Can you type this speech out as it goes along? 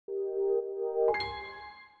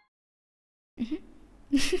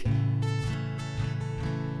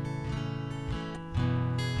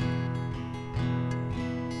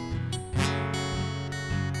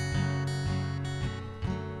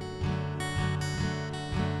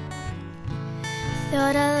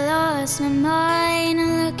Thought I lost my mind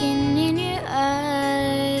looking in your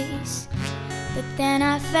eyes, but then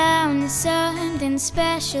I found something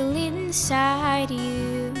special inside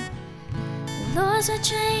you. Lost my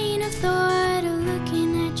train of thought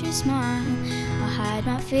looking at your smile. I'll hide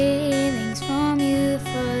my feelings from you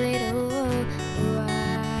for a little while.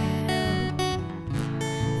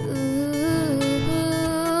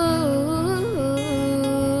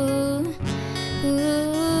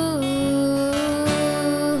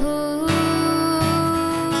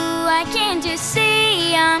 Can't you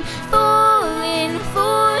see I'm falling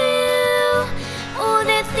for you? All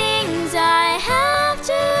the things I have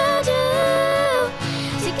to do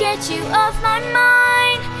to get you off my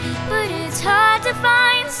mind, but it's hard to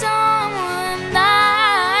find someone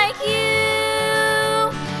like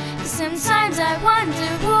you. Sometimes I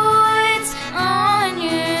wonder what's on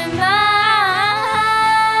your mind.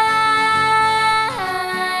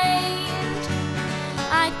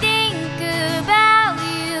 I think about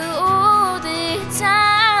you all the time.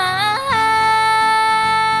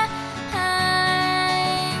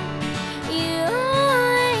 You're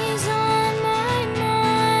always on my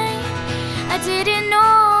mind. I didn't know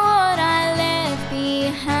what I left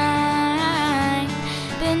behind,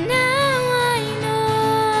 but now I know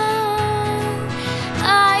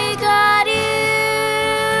I got you.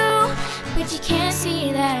 But you can't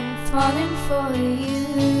see that I'm falling for you.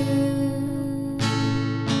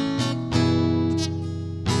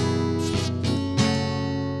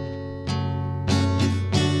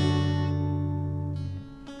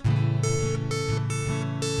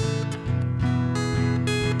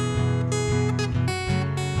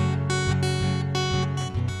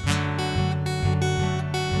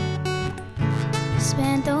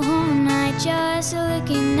 Spent the whole night just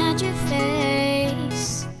looking at your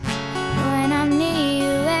face. When I'm near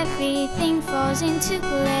you, everything falls into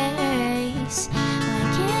place. Why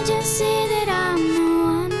can't you see that I'm the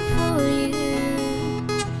one for you?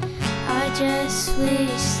 I just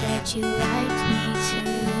wish that you liked me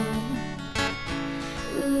too.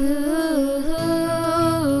 Ooh.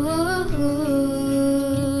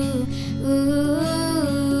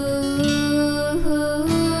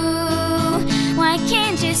 Why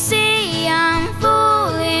can't you see I'm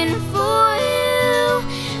falling for you?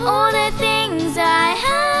 All the things I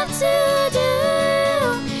have to do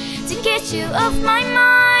to get you off my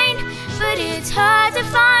mind, but it's hard to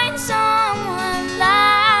find someone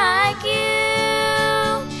like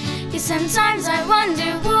you. 'Cause sometimes I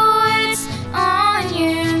wonder what's on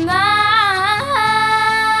your mind.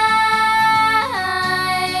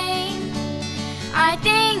 I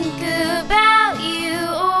think about you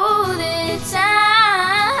all the time.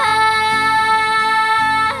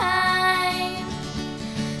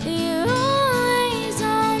 You're always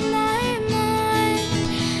on my mind.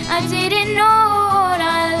 I didn't know what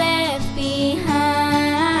I left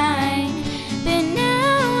behind, but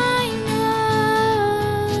now I know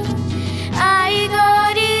I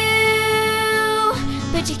got you.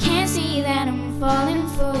 But you can't see that I'm falling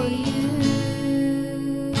for you.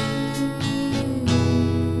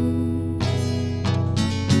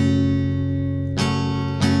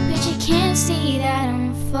 Can't see that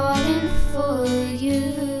I'm falling for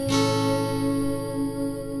you.